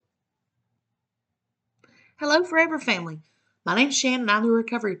Hello, Forever family. My name's Shan and I'm the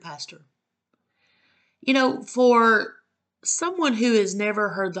recovery pastor. For someone who has never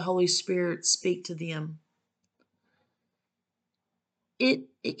heard the Holy Spirit speak to them,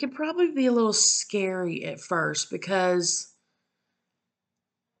 it can probably be a little scary at first because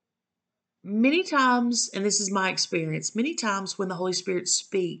many times, and this is my experience, many times when the Holy Spirit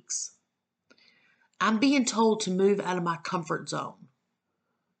speaks, I'm being told to move out of my comfort zone.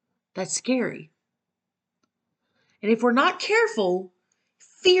 That's scary. And if we're not careful,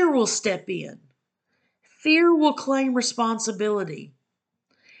 fear will step in. Fear will claim responsibility.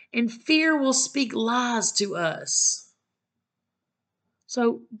 And fear will speak lies to us.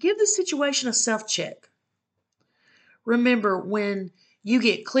 So give the situation a self check. Remember, when you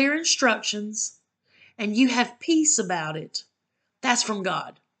get clear instructions and you have peace about it, that's from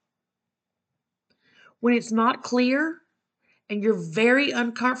God. When it's not clear and you're very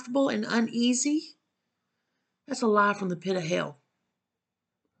uncomfortable and uneasy, that's a lie from the pit of hell.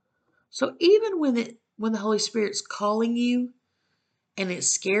 So even when the Holy Spirit's calling you and it's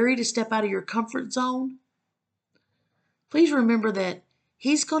scary to step out of your comfort zone, please remember that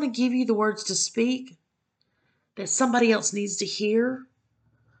He's going to give you the words to speak that somebody else needs to hear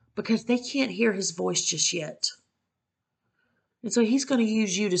because they can't hear His voice just yet. And so He's going to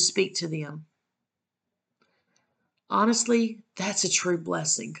use you to speak to them. Honestly, that's a true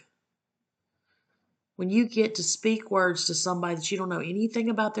blessing. When you get to speak words to somebody that you don't know anything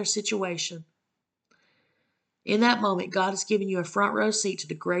about their situation, in that moment, God has given you a front row seat to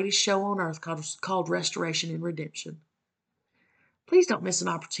the greatest show on earth called Restoration and Redemption. Please don't miss an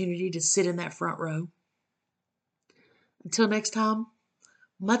opportunity to sit in that front row. Until next time,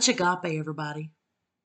 much agape, everybody.